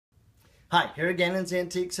Hi, here at Gannon's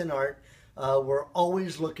Antiques and Art. We're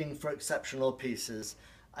always looking for exceptional pieces.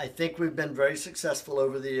 I think we've been very successful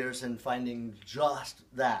over the years in finding just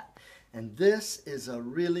that. And this is a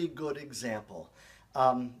really good example.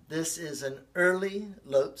 This is an early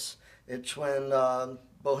Loetz. It's when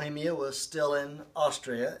Bohemia was still in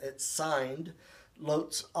Austria. It's signed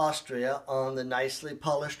Loetz Austria on the nicely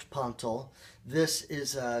polished pontil. This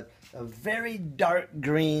is a very dark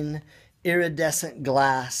green iridescent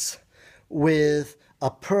glass with a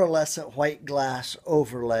pearlescent white glass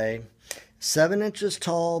overlay, 7 inches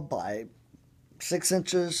tall by 6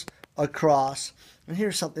 inches across. And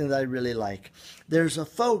here's something that I really like. There's a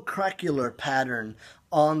faux craquelure pattern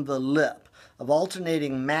on the lip of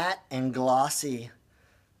alternating matte and glossy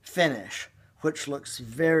finish, which looks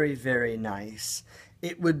very, very nice.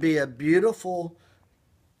 It would be a beautiful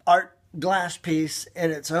art glass piece in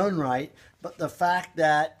its own right, but the fact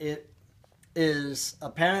that it is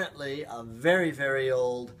apparently a very, very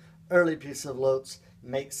old, early piece of Loetz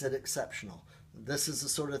makes it exceptional. This is the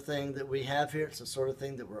sort of thing that we have here. It's the sort of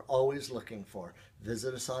thing that we're always looking for.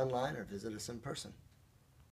 Visit us online or visit us in person.